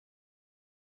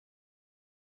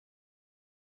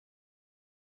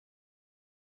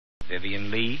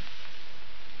Vivien Leigh,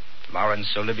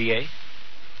 Laurence Olivier,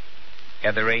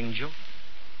 Heather Angel,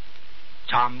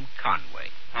 Tom Conway.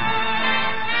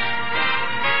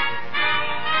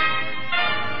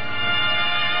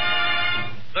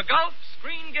 The Gulf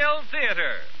Screen Guild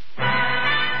Theater.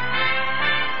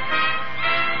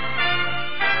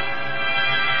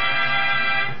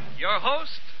 Your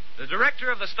host, the director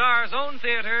of the Star's own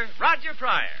theater, Roger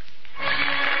Pryor.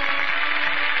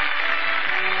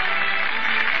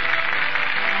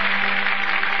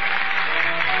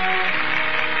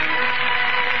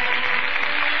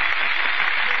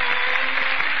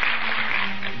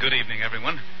 Good evening,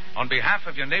 everyone. On behalf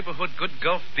of your neighborhood good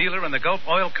Gulf dealer and the Gulf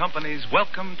Oil Companies,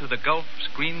 welcome to the Gulf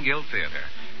Screen Guild Theater.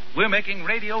 We're making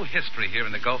radio history here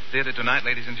in the Gulf Theater tonight,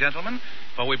 ladies and gentlemen,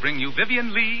 for we bring you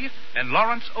Vivien Leigh and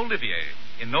Laurence Olivier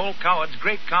in Noel Coward's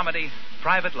great comedy,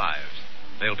 Private Lives.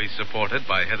 They'll be supported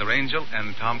by Heather Angel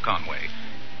and Tom Conway.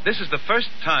 This is the first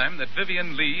time that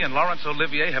Vivien Leigh and Laurence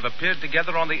Olivier have appeared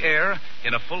together on the air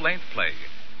in a full-length play.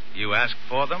 You asked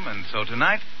for them, and so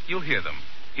tonight you'll hear them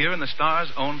here in the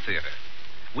Star's own theater.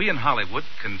 We in Hollywood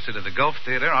consider the Gulf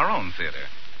Theater our own theater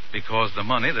because the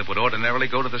money that would ordinarily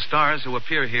go to the stars who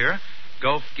appear here,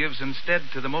 Gulf gives instead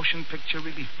to the Motion Picture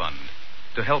Relief Fund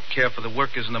to help care for the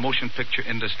workers in the motion picture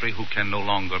industry who can no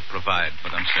longer provide for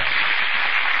themselves.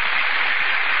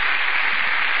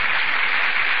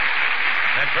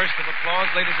 That burst of applause,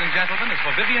 ladies and gentlemen, is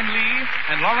for Vivien Leigh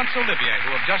and Laurence Olivier,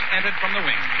 who have just entered from the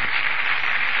wings.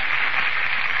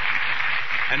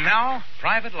 And now,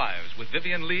 Private Lives, with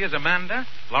Vivien Leigh as Amanda,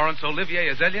 Laurence Olivier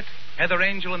as Elliot, Heather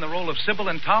Angel in the role of Sybil,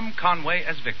 and Tom Conway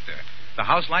as Victor. The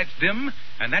house lights dim,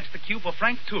 and that's the cue for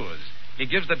Frank Tours. He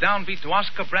gives the downbeat to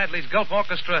Oscar Bradley's Gulf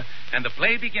Orchestra, and the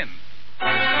play begins.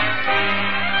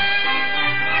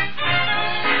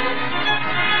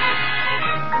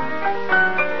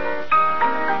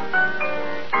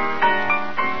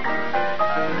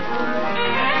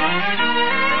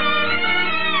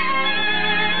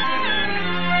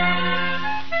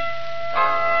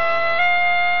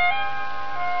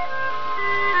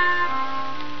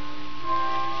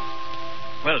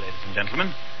 Well, ladies and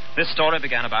gentlemen, this story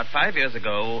began about 5 years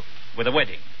ago with a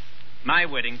wedding. My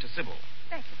wedding to Sybil.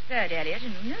 That's absurd, Elliot,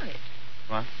 and you know it.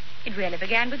 What? It really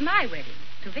began with my wedding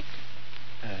to Victor.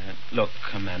 Look,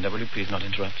 Amanda, will you please not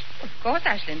interrupt? Of course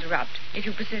I shall interrupt, if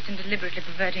you persist in deliberately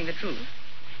perverting the truth.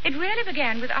 It really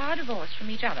began with our divorce from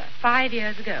each other 5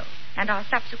 years ago, and our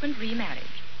subsequent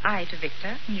remarriage. I to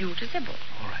Victor, you to Sybil.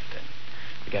 All right, then.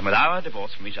 Began with our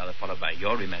divorce from each other, followed by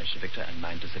your remarriage to Victor and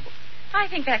mine to Sybil. I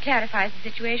think that clarifies the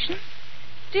situation.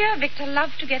 Dear Victor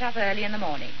loved to get up early in the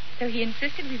morning, so he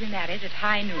insisted we be married at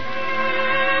high noon.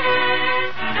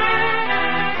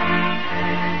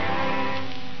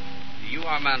 You,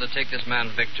 Armanda, take this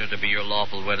man Victor to be your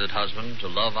lawful wedded husband, to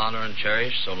love, honor, and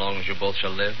cherish so long as you both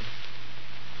shall live?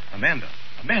 Amanda.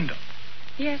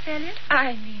 Yes, Elliot?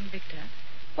 I mean Victor.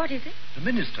 What is it? The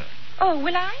minister. Oh,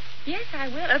 will I? Yes, I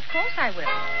will. Of course I will.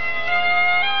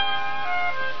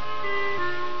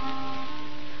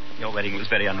 Your wedding was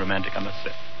very unromantic, I must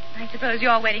say. I suppose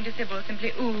your wedding to Sybil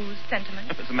simply oozed sentiment.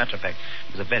 As a matter of fact,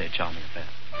 it was a very charming affair.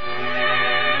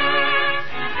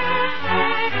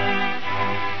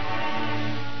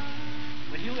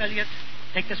 Will you, Elliot,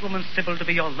 take this woman Sybil to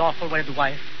be your lawful wedded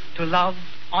wife, to love,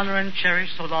 honor, and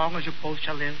cherish so long as you both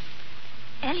shall live?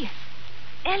 Elliot.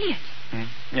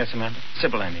 Yes, Amanda.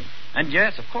 Sybil, I mean. And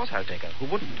yes, of course I'll take her. Who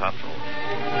wouldn't, after all?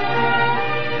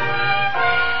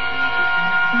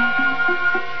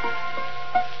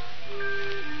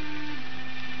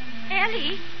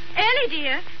 Ellie,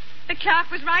 dear. The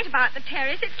clerk was right about the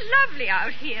terrace. It's lovely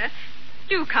out here.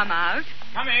 Do come out.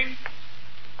 Coming.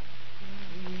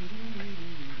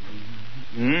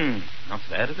 Not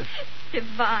bad, is it?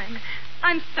 Divine.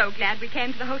 I'm so glad we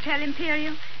came to the Hotel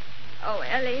Imperial. Oh,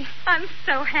 Ellie, I'm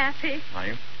so happy. Are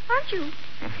you? Aren't you?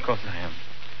 Of course I am.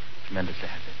 Tremendously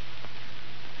happy.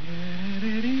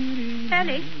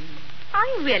 Ellie, are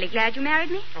you really glad you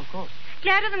married me? Of course.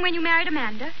 Gladder than when you married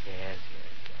Amanda? Yes.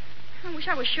 I wish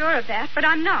I was sure of that, but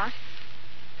I'm not.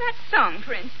 That song,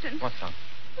 for instance. What song?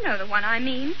 You know the one I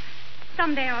mean.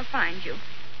 Someday I'll find you.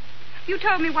 You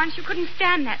told me once you couldn't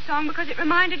stand that song because it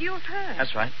reminded you of her.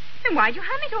 That's right. Then why'd you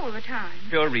hum it all the time?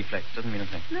 Pure reflex. Doesn't mean a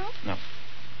thing. No? No.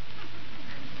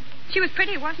 She was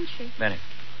pretty, wasn't she? Very.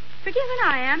 Prettier than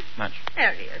I am. Much.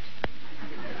 Elliot.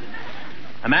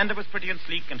 Amanda was pretty and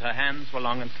sleek, and her hands were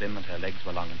long and slim, and her legs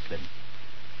were long and slim.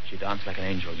 She danced like an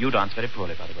angel. You dance very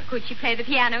poorly, by the way. Could she play the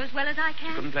piano as well as I can?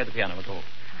 She couldn't play the piano at all.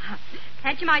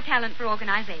 Had she my talent for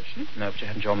organization? No, but she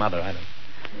hadn't your mother either.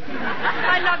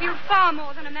 I love you far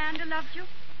more than Amanda loved you.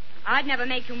 I'd never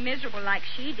make you miserable like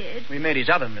she did. We made each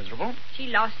other miserable. She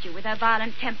lost you with her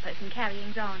violent tempers and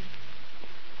carryings on.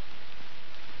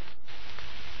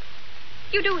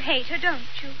 You do hate her, don't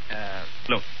you?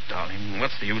 Look, darling,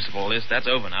 what's the use of all this? That's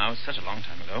over now. It's such a long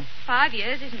time ago. 5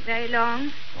 years isn't very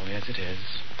long. Oh, yes, it is.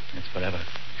 It's forever.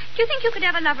 Do you think you could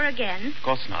ever love her again? Of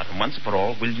course not. And once for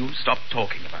all, will you stop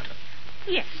talking about her?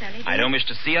 Yes, Sally. Dear. I don't wish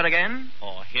to see her again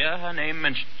or hear her name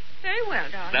mentioned. Very well,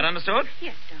 darling. Is that understood?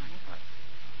 Yes, darling.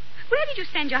 Where did you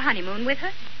spend your honeymoon with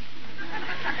her?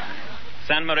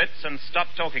 San Moritz, and stop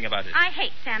talking about it. I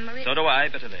hate San Moritz. So do I,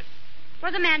 bitterly.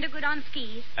 Was Amanda good on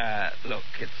skis? Look,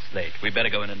 it's late. We better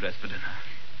go in and dress for dinner.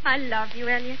 I love you,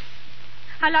 Elliot.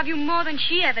 I love you more than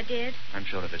she ever did. I'm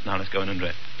sure of it. Now let's go in and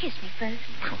dress. Kiss me first.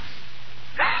 Of course.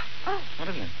 Oh. What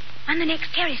is it? On the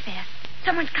next terrace there.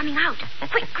 Someone's coming out.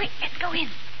 Quick, let's go in.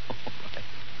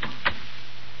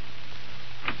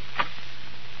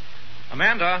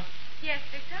 Amanda, Yes,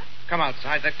 Victor? come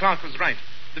outside. That clerk was right.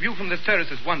 The view from this terrace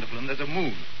is wonderful, and there's a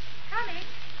moon. Coming.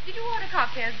 Did you order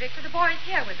cocktails, Victor? The boy's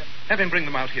here with them. Have him bring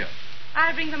them out here.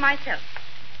 I'll bring them myself.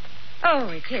 Oh,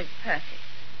 it is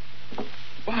perfect.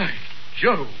 By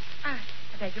Jove. I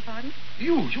beg your pardon?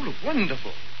 You look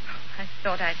wonderful. I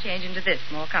thought I'd change into this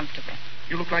more comfortably.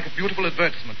 You look like a beautiful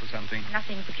advertisement for something.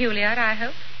 Nothing peculiar, I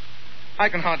hope. I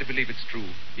can hardly believe it's true.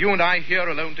 You and I here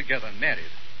alone together, married.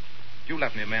 You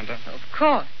love me, Amanda. Of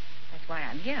course. That's why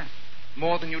I'm here.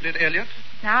 More than you did Elliot?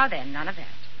 Now then, none of that.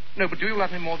 No, but do you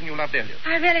love me more than you loved Elliot?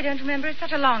 I really don't remember. It's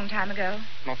such a long time ago.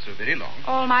 Not so very long.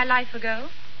 All my life ago.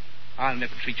 I'll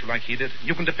never treat you like he did.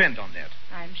 You can depend on that.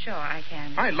 I'm sure I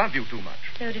can. I love you too much.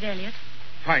 So did Elliot.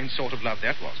 Fine sort of love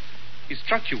that was. He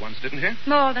struck you once, didn't he?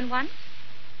 More than once.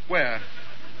 Where?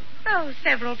 Oh,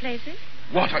 several places.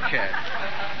 What a cad.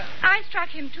 I struck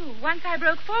him, too. Once I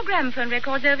broke 4 gramophone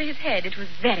records over his head. It was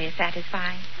very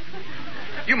satisfying.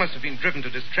 You must have been driven to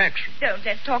distraction. Don't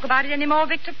let's talk about it anymore,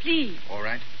 Victor, please. All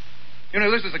right. You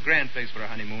know, this is a grand place for a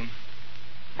honeymoon.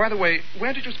 By the way,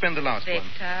 where did you spend the last one?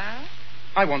 Victor?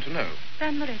 I want to know.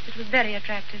 San Moritz. It was very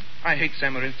attractive. I hate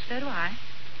San Moritz. So do I.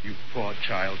 You poor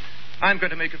child. I'm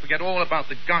going to make you forget all about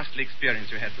the ghastly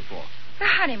experience you had before. The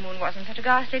honeymoon wasn't such a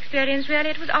ghastly experience, really.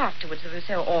 It was afterwards that was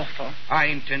so awful. I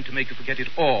intend to make you forget it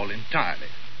all entirely.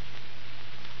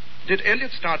 Did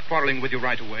Elliot start quarreling with you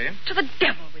right away? To the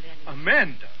devil with Elliot.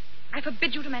 Amanda! I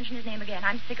forbid you to mention his name again.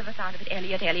 I'm sick of the sound of it.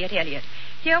 Elliot.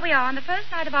 Here we are on the first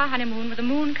night of our honeymoon with the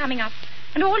moon coming up.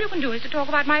 And all you can do is to talk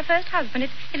about my first husband.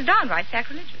 It's downright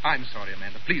sacrilegious. I'm sorry,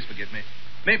 Amanda. Please forgive me.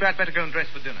 Maybe I'd better go and dress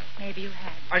for dinner. Maybe you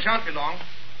had. I shan't be long.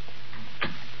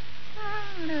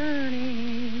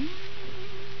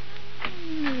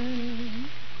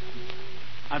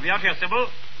 I'll be out here, Sybil.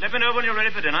 Let me know when you're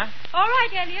ready for dinner. All right,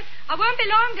 Elliot. I won't be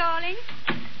long, darling.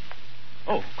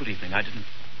 Oh, good evening. I didn't...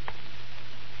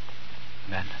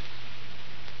 Amanda,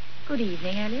 Good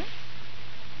evening, Elliot.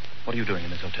 what are you doing in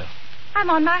this hotel? I'm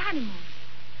on my honeymoon.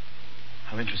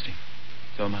 How interesting.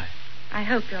 So am I. I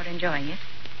hope you're enjoying it.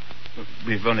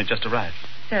 We've only just arrived.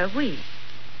 So have we.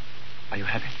 Are you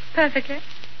happy? Perfectly.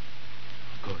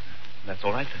 Good. That's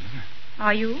all right then, isn't it?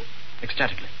 Are you?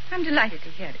 Ecstatically. I'm delighted to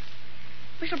hear it.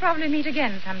 We shall probably meet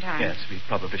again sometime. Yes, we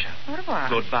probably shall. Au revoir.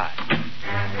 Goodbye.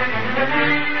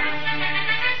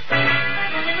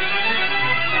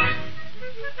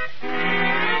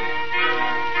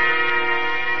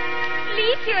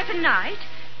 Leave here tonight?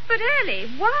 But early.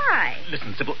 Why?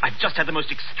 Listen, Sybil, I've just had the most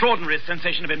extraordinary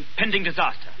sensation of impending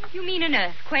disaster. You mean an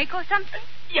earthquake or something?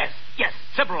 Yes,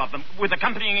 several of them, with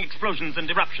accompanying explosions and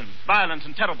eruptions, violent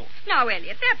and terrible. No,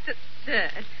 Elliot, that's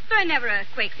absurd. There are never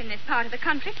earthquakes in this part of the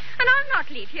country, and I'll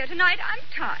not leave here tonight. I'm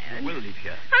tired. You will leave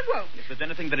here. I won't. If there's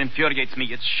anything that infuriates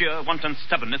me, it's sheer wanton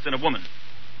stubbornness in a woman.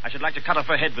 I should like to cut off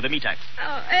her head with a meat axe.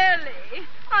 Oh, Ellie,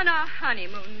 on our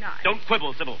honeymoon night. Don't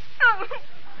quibble, Sybil. Oh,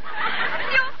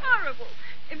 you're horrible.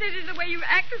 If this is the way you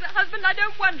act as a husband, I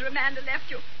don't wonder Amanda left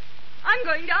you. I'm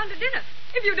going down to dinner.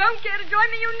 If you don't care to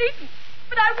join me, you needn't.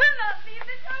 But I will not leave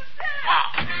this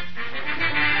hotel.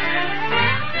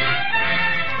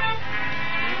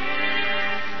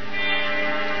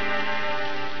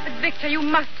 But, Victor, you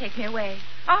must take me away.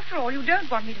 After all, you don't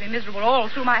want me to be miserable all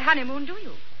through my honeymoon, do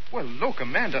you? Well, look,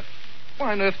 Amanda.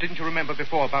 Why on earth didn't you remember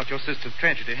before about your sister's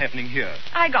tragedy happening here?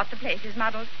 I got the places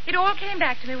muddled. It all came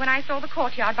back to me when I saw the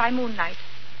courtyard by moonlight.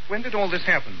 When did all this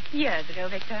happen? Years ago,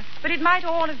 Victor. But it might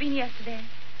all have been yesterday.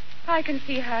 I can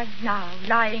see her now,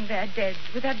 lying there dead,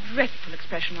 with that dreadful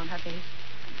expression on her face.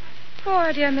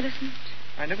 Poor dear Millicent.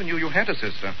 I never knew you had a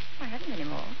sister. I haven't any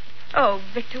more. Oh,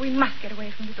 Victor, we must get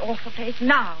away from this awful place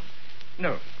now.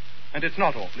 No. And it's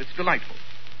not awful. It's delightful.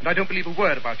 And I don't believe a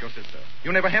word about your sister.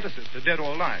 You never had a sister, dead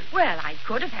or alive. Well, I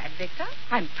could have had, Victor.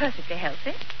 I'm perfectly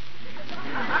healthy.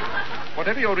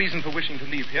 Whatever your reason for wishing to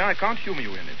leave here, I can't humor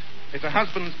you in it. It's a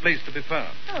husband's place to be firm.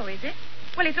 Oh, is it?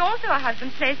 Well, it's also a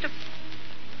husband's place to...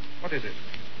 What is it?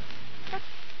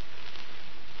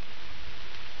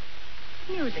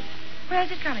 Music.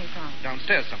 Where's it coming from?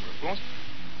 Downstairs somewhere, of course.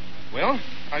 Well,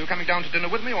 are you coming down to dinner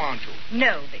with me or aren't you?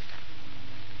 No, Victor.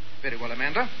 Very well,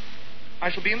 Amanda.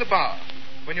 I shall be in the bar.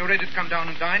 When you're ready to come down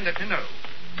and dine, let me know.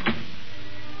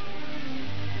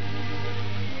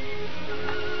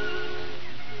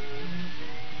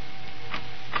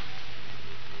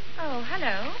 Oh,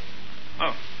 hello.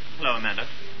 Oh, hello, Amanda.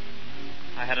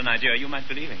 I had an idea you might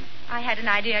be leaving. I had an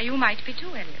idea you might be too,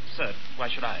 Elliot. Sir, why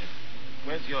should I?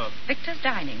 Where's your... Victor's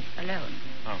dining, alone.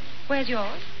 Oh, Where's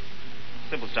yours?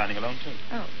 Sybil's dining alone, too.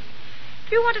 Oh.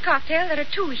 Do you want a cocktail? There are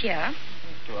 2 here.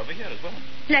 2 over here as well.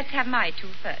 Let's have my 2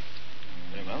 first.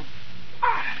 Very well.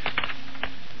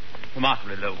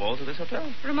 Remarkably low wall to this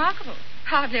hotel. Remarkable.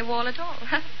 Hardly a wall at all.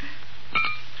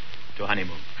 To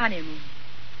honeymoon. Honeymoon.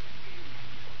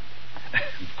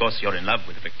 Of course, you're in love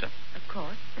with Victor. Of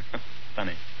course.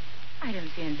 Funny. I don't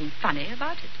see anything funny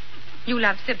about it. You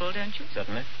love Sybil, don't you?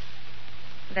 Certainly.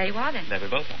 There you are, then. There we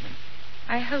both are, then.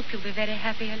 I hope you'll be very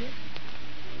happy, Elliot.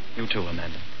 You too,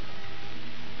 Amanda.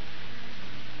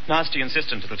 Nasty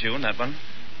insistent little tune, that one.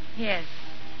 Yes.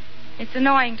 It's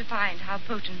annoying to find how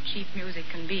potent cheap music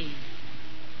can be.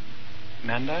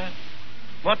 Amanda,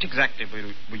 what exactly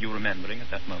were you remembering at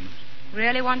that moment?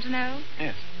 Really want to know?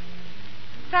 Yes.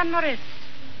 San Moritz,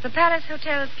 the Palace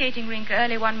Hotel skating rink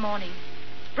early one morning.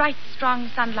 Bright, strong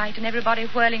sunlight and everybody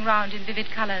whirling round in vivid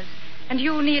colors. And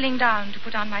you kneeling down to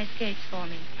put on my skates for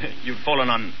me. You'd fallen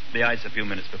on the ice a few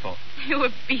minutes before. You were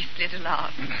beastly to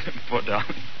laugh. Poor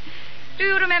darling. Do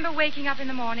you remember waking up in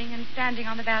the morning and standing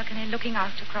on the balcony looking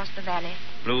out across the valley?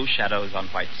 Blue shadows on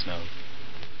white snow.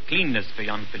 Cleanness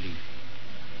beyond belief.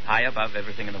 High above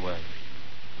everything in the world.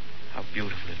 How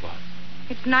beautiful it was.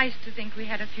 It's nice to think we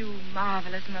had a few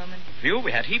marvelous moments. A few?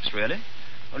 We had heaps, really.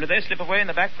 Only they slip away in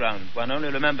the background. One only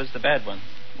remembers the bad ones.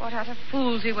 What utter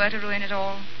fools we were to ruin it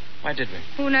all. Why did we?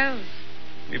 Who knows?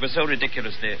 We were so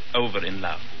ridiculously over in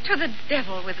love. To the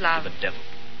devil with love. To the devil.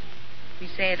 We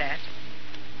say that.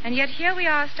 And yet here we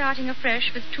are starting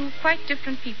afresh with 2 quite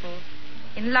different people.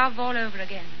 In love all over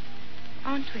again.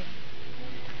 Aren't we?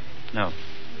 No.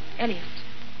 Elliot.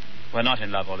 We're not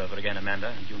in love all over again,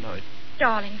 Amanda, and you know it.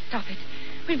 Darling, stop it.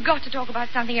 We've got to talk about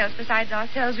something else besides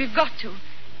ourselves. We've got to.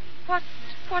 What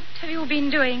have you been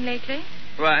doing lately?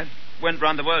 Well, I went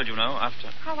round the world, you know, after...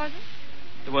 How was it?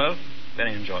 The world?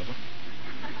 Very enjoyable.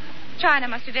 China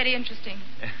must be very interesting.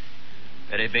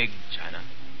 Very big, China.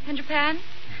 And Japan?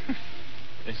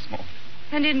 Very small.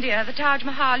 And India, the Taj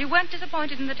Mahal. You weren't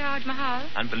disappointed in the Taj Mahal?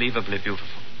 Unbelievably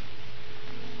beautiful.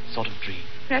 Sort of dream.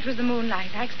 That was the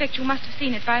moonlight. I expect you must have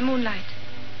seen it by moonlight.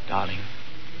 Darling,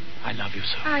 I love you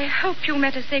so. I hope you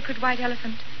met a sacred white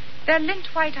elephant. They're lint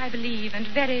white, I believe, and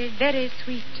very, very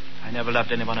sweet. I never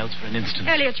loved anyone else for an instant.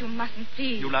 Elliot, you mustn't,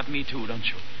 please. You love me too, don't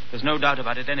you? There's no doubt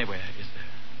about it anywhere, is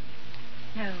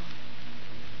there? No.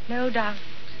 No doubt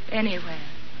anywhere.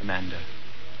 Amanda,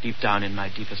 deep down in my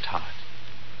deepest heart,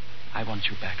 I want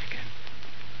you back again.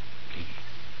 Please.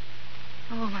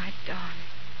 Oh, my darling.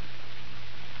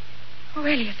 Oh,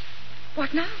 Elliot,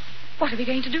 what now? What are we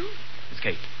going to do?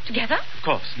 Escape. Together? Of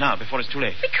course, now, before it's too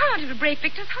late. We can't. It'll break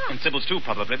Victor's heart. And Sybil's too,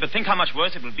 probably. But think how much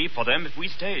worse it will be for them if we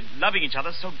stayed, loving each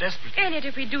other so desperately. Elliot,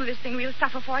 if we do this thing, we'll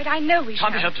suffer for it. I know we shall.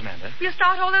 Can't be helped, Amanda. We'll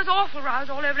start all those awful rows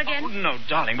all over again. Oh, no,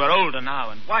 darling. We're older now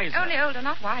and wiser. Only older,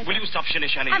 not wiser. Will you stop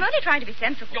shilly-shallying? I'm only trying to be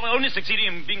sensible. You're only succeeding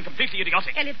in being completely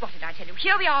idiotic. Elliot, what did I tell you?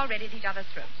 Here we are already at each other's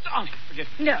throats. Darling, forgive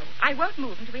me. No, I won't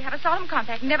move until we have a solemn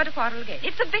compact never to quarrel again.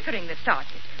 It's the bickering that starts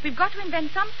it. We've got to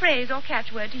invent some phrase or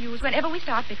catchword to use whenever we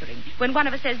start bickering. When one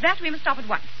of us says that, we must stop at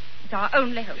once. It's our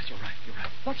only hope. Yes, you're right.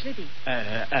 What shall it be?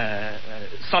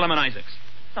 Solomon Isaacs.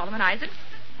 Solomon Isaacs?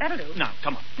 That'll do. Now,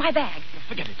 come on. My bag.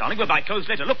 Forget it, darling. We'll buy clothes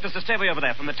later. Look, there's a stairway over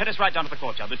there from the terrace right down to the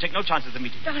courtyard. We'll take no chances of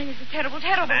meeting. Darling, this is terrible,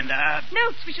 terrible. Amanda.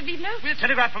 Notes. We should leave notes. We'll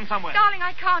telegraph from somewhere. Darling,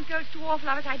 I can't go. It's too awful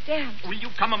of us. I daren't. Will you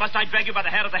come or must I drag you by the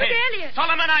hair of the head? Elliot.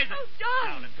 Solomon Isaacs. Oh,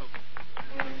 darling. Now, let's go.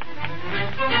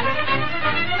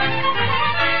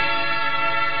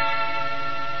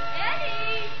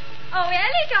 Ellie! Oh,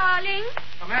 Ellie, darling.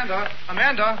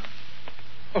 Amanda.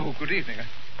 Oh, good evening.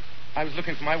 I was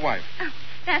looking for my wife. Oh,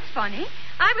 that's funny.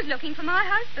 I was looking for my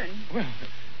husband. Well,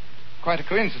 quite a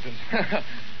coincidence.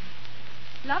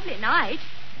 Lovely night.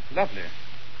 Lovely.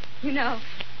 You know,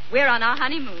 we're on our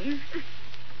honeymoon.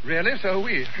 Really? So are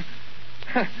we.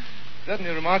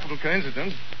 Certainly a remarkable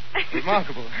coincidence.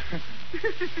 Remarkable.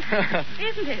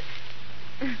 Isn't it?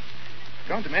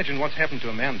 Can't imagine what's happened to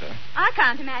Amanda. I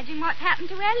can't imagine what's happened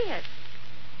to Elliot.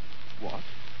 What?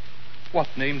 What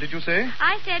name did you say?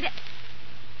 I said...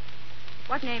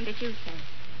 What name did you say?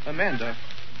 Amanda.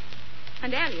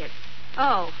 And Elliot.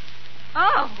 Oh.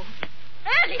 Oh.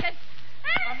 Elliot!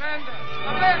 Amanda!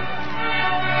 Amanda!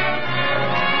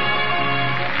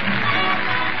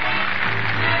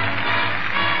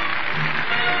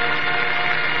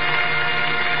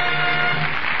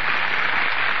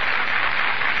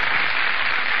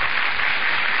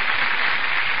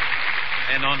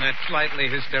 And on that slightly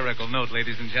hysterical note,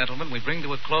 ladies and gentlemen, we bring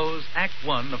to a close Act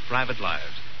 1 of Private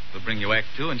Lives. We'll bring you Act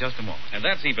 2 in just a moment. And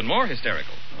that's even more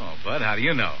hysterical. Oh, Bud, how do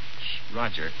you know? Shh,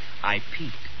 Roger, I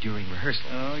peeked during rehearsal.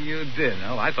 Oh, you did?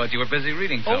 Oh, I thought you were busy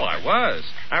reading Oh, something. I was.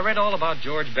 I read all about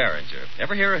George Barringer.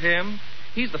 Ever hear of him?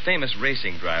 He's the famous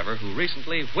racing driver who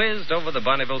recently whizzed over the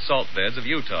Bonneville salt beds of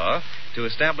Utah to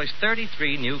establish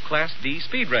 33 new Class D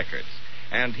speed records.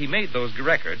 And he made those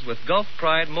records with Gulf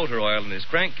Pride motor oil in his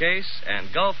crankcase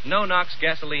and Gulf No-Nox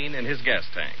gasoline in his gas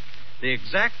tank. The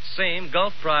exact same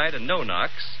Gulf Pride and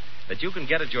No-Nox that you can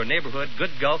get at your neighborhood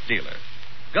Good Gulf dealer.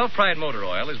 Gulf Pride motor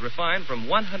oil is refined from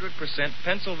 100%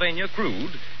 Pennsylvania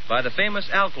crude by the famous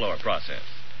Alclor process.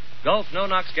 Gulf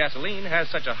No-Nox gasoline has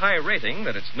such a high rating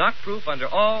that it's knock-proof under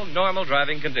all normal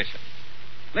driving conditions.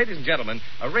 Ladies and gentlemen,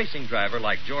 a racing driver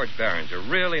like George Barringer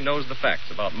really knows the facts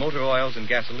about motor oils and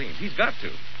gasoline. He's got to.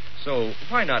 So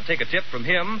why not take a tip from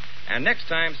him and next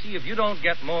time see if you don't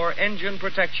get more engine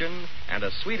protection and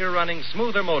a sweeter running,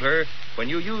 smoother motor when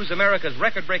you use America's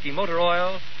record-breaking motor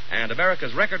oil and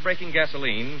America's record-breaking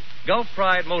gasoline, Gulf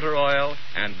Pride motor oil,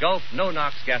 and Gulf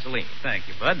No-Nox gasoline. Thank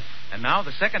you, Bud. And now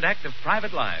the second act of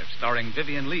Private Lives, starring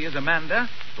Vivien Leigh as Amanda,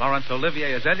 Laurence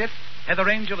Olivier as Elliot, Heather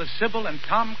Angel as Sybil, and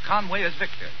Tom Conway as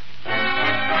Victor.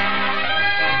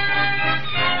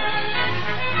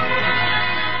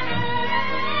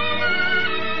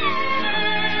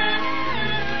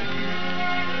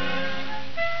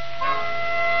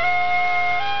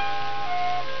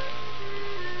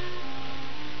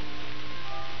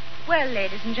 Well,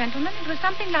 ladies and gentlemen, it was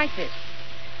something like this.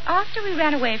 After we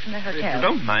ran away from the hotel... If you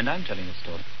don't mind, I'm telling the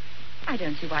story. I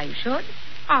don't see why you should.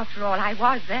 After all, I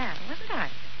was there, wasn't I?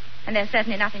 And there's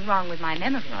certainly nothing wrong with my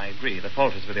memory. I agree. The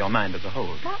fault is with your mind as a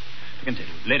whole. What? To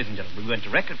continue, ladies and gentlemen, we went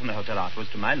directly from the hotel afterwards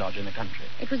to my lodge in the country.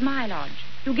 It was my lodge.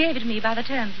 You gave it me by the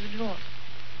terms of the divorce.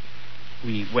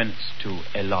 We went to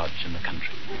a lodge in the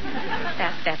country.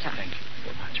 That's better. Thank you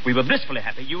very much. We were blissfully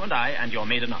happy, you and I, and your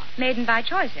maid and I. Maiden by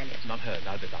choice, Elliot. Not hers,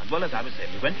 I'll be bound. Well, as I was saying,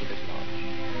 we went to this lodge.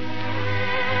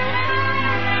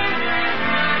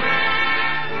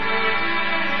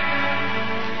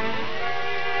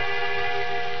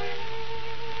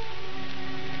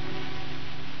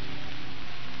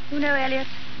 You know, Elliot,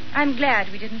 I'm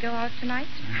glad we didn't go out tonight.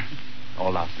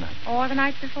 Or last night. Or the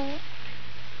night before.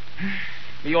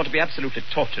 We ought to be absolutely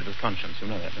tortured with conscience. You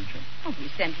know that, don't you? Oh, we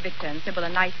sent Victor and Sybil a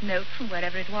nice note from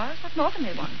wherever it was. What more can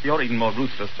they want? You're even more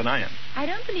ruthless than I am. I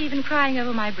don't believe in crying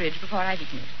over my bridge before I've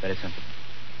eaten it. Very simple.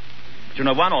 But you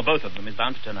know, one or both of them is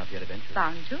bound to turn up here eventually.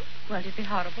 Bound to? Won't it be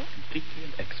horrible? Completely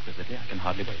and exquisitely. I can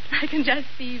hardly wait. I can just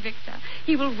see Victor.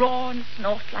 He will roar and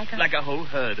snort like a... Like a whole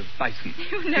herd of bison.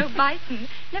 You know, bison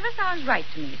never sounds right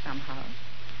to me somehow.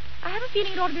 I have a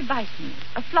feeling it ought to be bisons.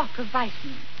 A flock of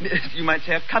bisons. You might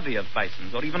say a covey of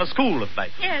bisons, or even a school of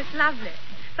bisons. Yes, lovely.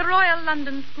 The Royal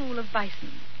London School of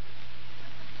Bisons.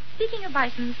 Speaking of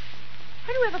bisons,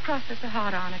 have you ever crossed the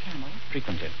Sahara on a camel?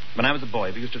 Frequently. When I was a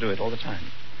boy, we used to do it all the time.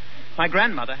 My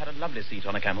grandmother had a lovely seat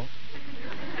on a camel.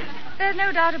 There's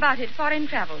no doubt about it. Foreign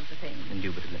travel's the thing.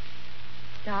 Indubitably.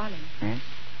 Darling,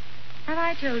 have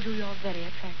I told you you're very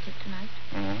attractive tonight?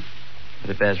 Mm-hmm. But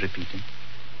it bears repeating.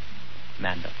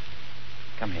 Amanda,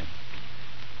 come here.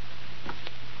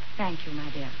 Thank you, my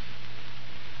dear.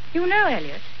 You know,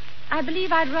 Elliot, I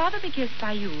believe I'd rather be kissed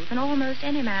by you than almost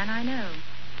any man I know.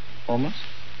 Almost?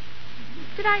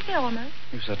 Did I say almost?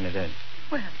 You certainly did.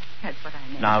 Well, that's what I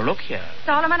meant. Now, look here.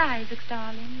 Solomon Isaacs,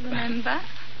 darling, remember?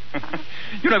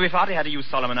 You know, we've hardly had to use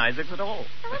Solomon Isaacs at all.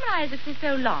 Solomon Isaacs is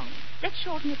so long. Let's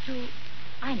shorten it to,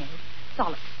 I know,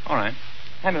 Solomon. All right.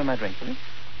 Hand me my drink, will you?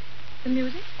 The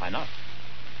music? Why not?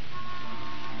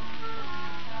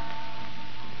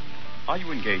 Are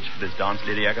you engaged for this dance,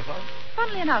 Lady Agatha?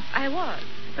 Funnily enough, I was.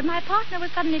 But my partner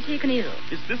was suddenly taken ill.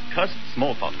 It's this cursed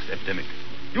smallpox epidemic.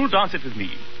 You'll dance it with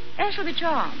me. I shall be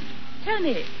charmed. Tell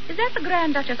me, is that the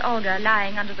Grand Duchess Olga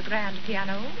lying under the grand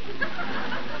piano?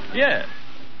 Yes.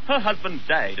 Her husband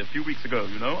died a few weeks ago,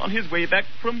 you know, on his way back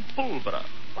from Pulborough.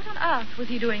 What on earth was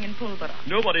he doing in Pulborough?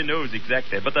 Nobody knows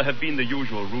exactly, but there have been the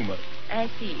usual rumors. I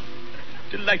see.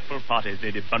 Delightful parties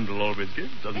Lady Bundle always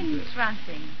gives, doesn't she?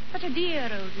 Entrancing. Such a dear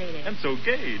old lady. And so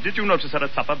gay. Did you notice her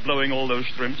at supper blowing all those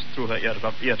shrimps through her ear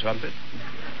trumpet?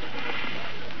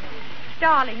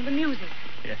 darling, the music.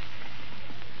 Yes.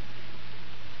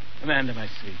 Amanda, my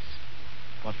sweets,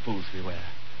 what fools we were.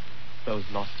 Those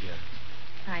lost years.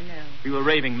 I know. We were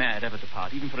raving mad ever to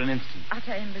part, even for an instant.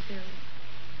 Utter imbeciles.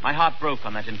 My heart broke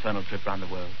on that infernal trip round the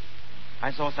world.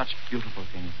 I saw such beautiful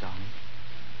things, darling.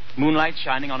 Moonlight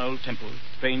shining on old temples,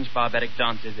 strange barbaric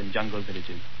dances in jungle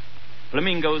villages,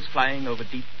 flamingos flying over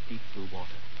deep, deep blue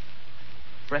water.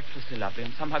 Breathlessly lovely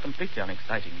and somehow completely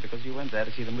unexciting because you weren't there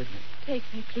to see them with me. Take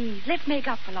me, please. Let's make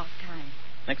up for lost time.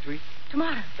 Next week?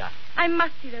 Tomorrow. Yeah. I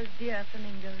must see those dear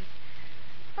flamingos.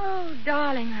 Oh,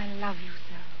 darling, I love you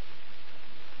so.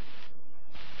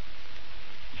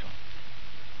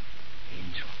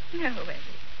 Angel. No, Eddie.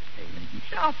 Angel.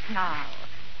 Stop now.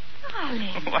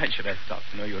 Darling. Why should I stop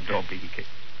to know your door being kicked?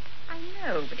 I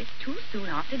know, but it's too soon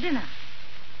after dinner.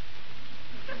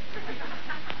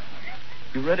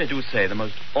 You really do say the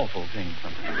most awful things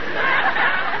sometimes.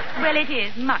 Well, it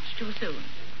is much too soon.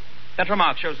 That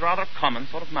remark shows rather a common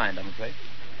sort of mind, I'm afraid.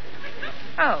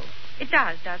 Oh, it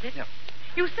does it? Yep.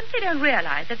 You simply don't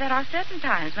realize that there are certain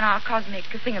times when our cosmic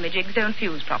thingamajigs don't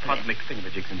fuse properly. Cosmic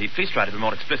thingamajigs, indeed. Please try to be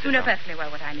more explicit. You know perfectly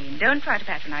well what I mean. Don't try to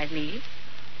patronize me.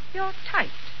 You're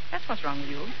tight. That's what's wrong with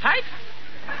you. Tight?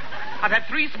 I've had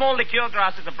 3 small liqueur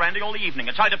glasses of brandy all the evening.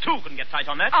 A child of 2 couldn't get tight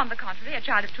on that. On the contrary, a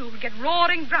child of 2 would get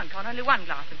roaring drunk on only 1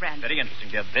 glass of brandy. Very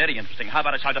interesting, dear. Very interesting. How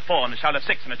about a child of 4 and a child of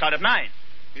 6 and a child of 9?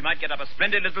 We might get up a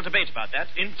splendid little debate about that.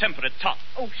 Intemperate top.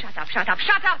 Oh, shut up, shut up,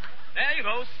 shut up! There you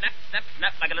go. Snap, snap,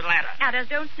 snap like a little adder.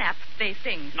 Adders don't snap. They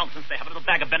sing. Nonsense. They have a little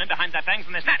bag of venom behind their fangs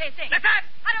and they snap. They sing. Let's have.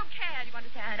 I don't care, do you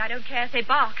understand? I don't care if they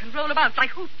bark and roll about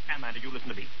like hoots. Amanda, you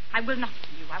listen to me. I will not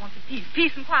listen to you. I want some peace.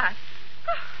 Peace and quiet.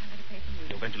 Oh, I'm going to play some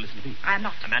music. You're going to listen to me. I am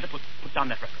not. Amanda, put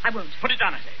down that record. I won't. Put it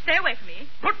down, I say. Stay away from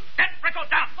me. Put that record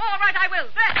down. All right, I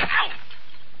will. There. Ow!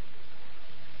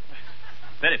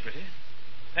 Very pretty.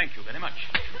 Thank you very much.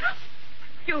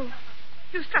 You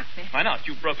struck me. Why not?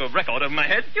 You broke a record over my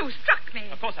head. You struck me.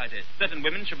 Of course I did. Certain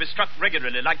women should be struck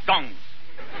regularly like gongs.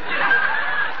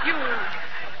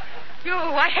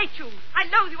 I hate you. I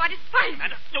loathe you. I despise you.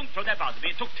 Amanda, don't throw that vase at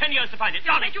me. It took 10 years to find it. It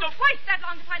Darling, took you don't... twice that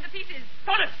long to find the pieces.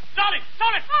 Solid! Darling,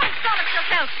 solid! Oh, solid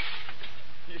yourself.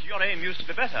 Your aim used to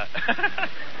be better.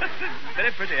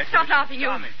 Very pretty, actually. Stop laughing, you.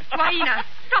 Charming. Hyena.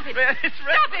 Stop it. It's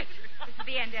Stop it. This is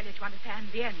the end, Elliot, you understand?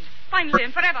 The end. Finally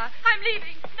and forever. I'm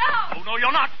leaving. Now. Oh, no,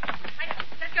 you're not.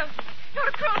 Let's go.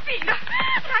 You're a cruel fiend.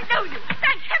 But I know you.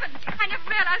 Thank heaven. I never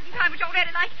realized in time what you're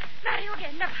really like. Marry you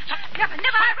again. Never. Never.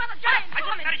 Never. I'd rather die in I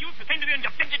wouldn't marry you if you came to me on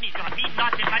your bended knees. You're a mean,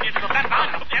 nasty, and into a fat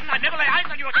bound of heaven. I'd never lay eyes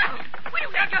on you again. Oh, will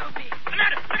you let go of me?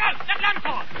 Amanda, look out. That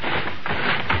lampcord.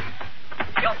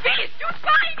 You beast. You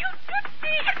swine. You shoot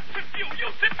me. You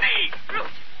fit me.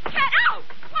 Brute. Cat out.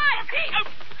 Wild beast.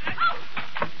 Oh.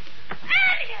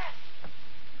 Elliot.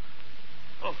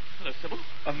 Oh, hello, Sybil.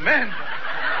 Amanda!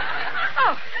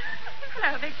 Oh.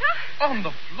 Hello, Victor. On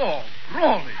the floor,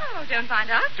 brawling. Oh, don't find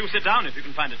out. Do sit down if you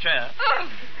can find a chair. Oh.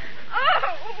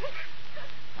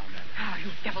 Oh,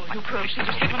 you devil, you cruel fiend.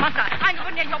 You take must I? I'm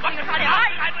going to nail your body inside your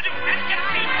eye. I will do that. Get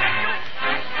me.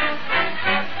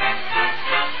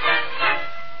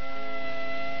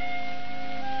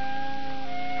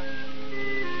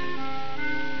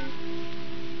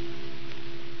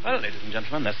 Well, ladies and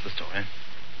gentlemen, that's the story.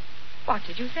 What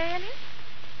did you say, Elliot?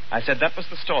 I said that was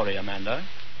the story, Amanda.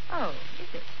 Oh,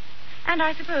 is it? And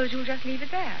I suppose you'll just leave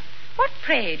it there. What,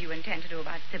 pray, do you intend to do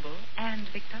about Sybil and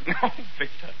Victor? Oh,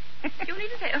 Victor. You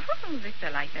needn't say, oh,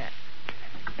 Victor, like that.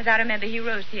 As I remember, he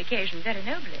rose to the occasion very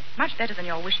nobly. Much better than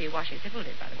your wishy-washy Sybil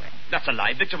did, by the way. That's a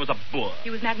lie. Victor was a boor. He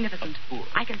was magnificent. A boor.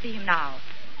 I can see him now.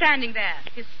 Standing there,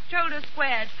 his shoulders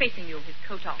squared, facing you, his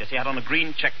coat off. Yes, he had on a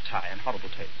green check tie and horrible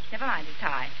taste. Never mind his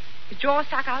tie. His jaw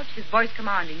stuck out, his voice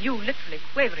commanding, you literally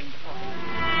quavering before him.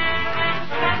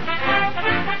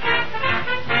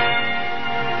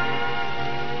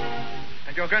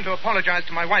 And you're going to apologize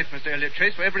to my wife, Mr. Elliot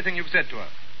Chase, for everything you've said to her.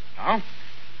 Now,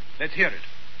 let's hear it.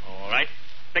 All right.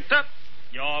 Victor,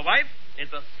 your wife is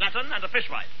a slattern and a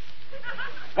fishwife.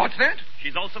 What's that?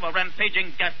 She's also a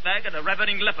rampaging gasbag and a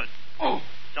ravening leopard. Oh,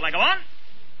 Shall I go on?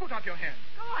 put up your hand.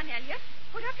 Go on, Elliot.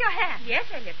 Put up your hand. Yes,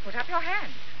 Elliot, put up your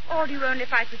hand. Or do you only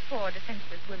fight with poor,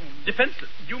 defenseless women?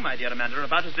 Defenseless? You, my dear Amanda, are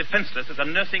about as defenseless as a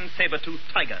nursing saber-toothed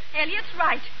tiger. Elliot's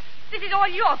right. This is all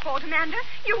your fault, Amanda.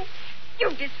 You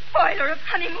despoiler of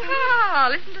honeymoon. Ah,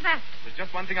 listen to that. There's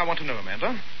just one thing I want to know,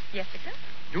 Amanda. Yes, Victor?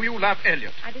 Do you love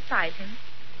Elliot? I despise him.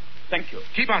 Thank you.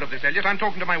 Keep out of this, Elliot. I'm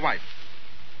talking to my wife.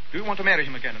 Do you want to marry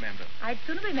him again, Amanda? I'd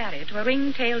sooner be married to a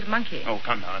ring-tailed monkey. Oh,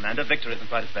 come now, Amanda. Victor isn't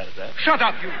quite as bad as that. Shut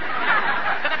up, you.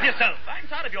 Shut up yourself. I'm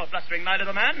tired of your blustering, my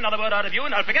little man. Another word out of you,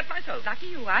 and I'll forget myself. Lucky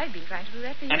you. I've been trying to do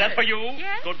that for years. And as for you,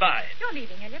 Yes? goodbye. You're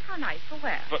leaving, Elliot. How nice. For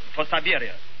where? For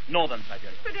Siberia. Northern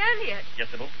Siberia. But, Elliot, Yes,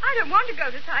 Sybil? I don't want to go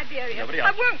to Siberia. Nobody I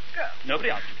asked you. won't go. Nobody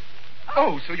asked you.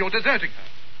 Oh, so you're deserting her.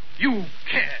 You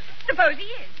care. Suppose he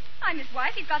is. I'm his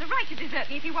wife. He's got a right to desert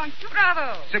me if he wants to.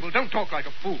 Bravo. Sybil, don't talk like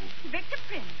a fool. Victor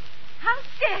Prince, how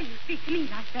dare you speak to me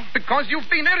like that? Because you've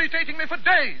been irritating me for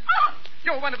days. Oh!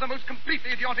 You're one of the most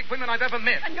completely idiotic women I've ever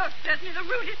met. And you're certainly the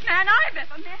rudest man I've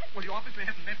ever met. Well, you obviously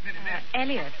haven't met many men.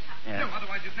 Elliot, Yeah. No,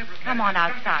 otherwise you'd never have come on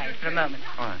outside for a moment.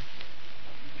 All right.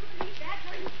 You leave that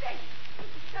where you say.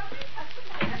 Somebody touched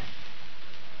the matter.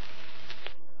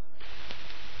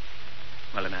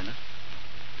 Well, Amanda?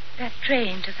 That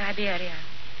train to Siberia,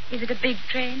 is it a big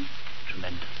train?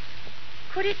 Tremendous.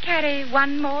 Could it carry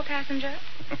one more passenger?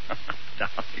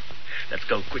 Darling, let's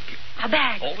go quickly. A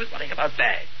bag. Always worrying about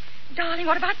bags. Darling,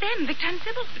 what about them, Victor and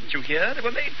Sybil? Didn't you hear? They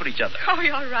were made for each other. Oh,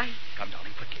 you're right. Come,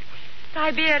 darling, quickly.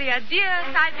 Siberia, dear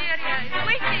Siberia, is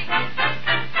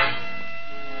waiting.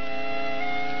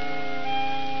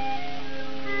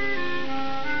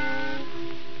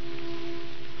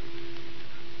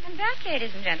 And that,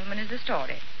 ladies and gentlemen, is the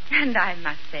story. And I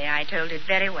must say I told it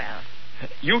very well.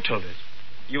 You told it.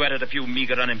 You added a few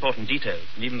meager, unimportant details,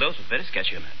 and even those were very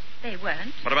sketchy, Amanda. They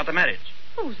weren't. What about the marriage?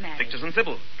 Who's married? Victor's and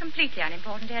Sybil's. Completely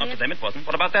unimportant, Not Elliot. to them it wasn't.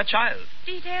 What about that child?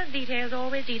 Details,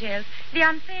 always details. The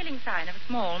unfailing sign of a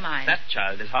small mind. That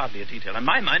child is hardly a detail, and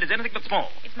my mind is anything but small.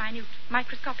 It's minute,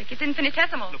 microscopic. It's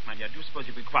infinitesimal. Look, my dear, do you suppose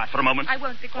you'd be quiet for a moment? I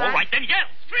won't be quiet. All right, then yell,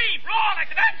 scream, roar like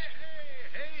the Dutch.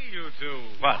 Hey, you two.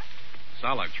 What?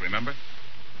 Solux, remember?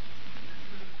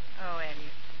 Oh,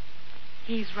 Elliot.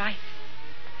 He's right.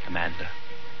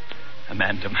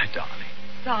 Amanda, my darling.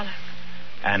 Solid.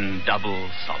 And double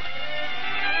solid.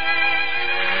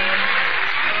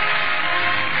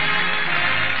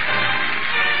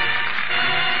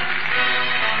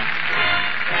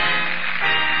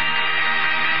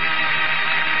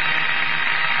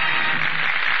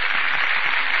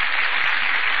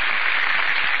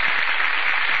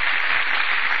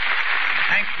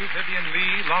 Thank you, Vivien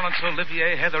Leigh, Laurence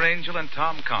Olivier, Heather Angel, and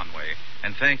Tom Conway.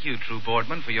 And thank you, True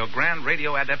Boardman, for your grand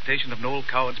radio adaptation of Noel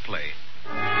Coward's play.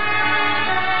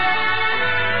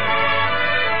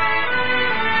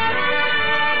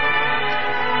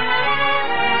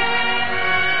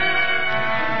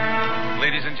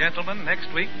 Ladies and gentlemen,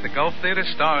 next week, the Gulf Theater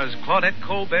stars Claudette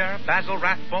Colbert, Basil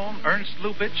Rathbone, Ernst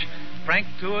Lubitsch, Frank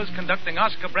Tours conducting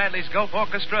Oscar Bradley's Gulf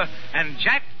Orchestra, and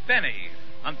Jack Benny.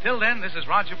 Until then, this is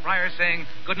Roger Pryor saying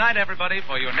good night, everybody,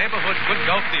 for your neighborhood Good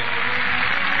Gulf Theater.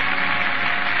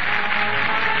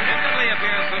 Instantly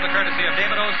appears through the courtesy of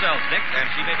David O. Selznick, and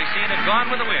she may be seen in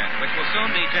Gone with the Wind, which will soon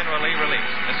be generally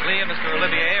released. Miss Leigh and Mr.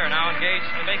 Olivier are now engaged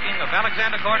in the making of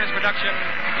Alexander Corder's production,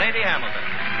 Lady Hamilton.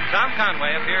 Tom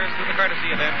Conway appears through the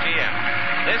courtesy of MGM.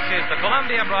 This is the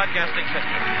Columbia Broadcasting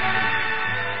System.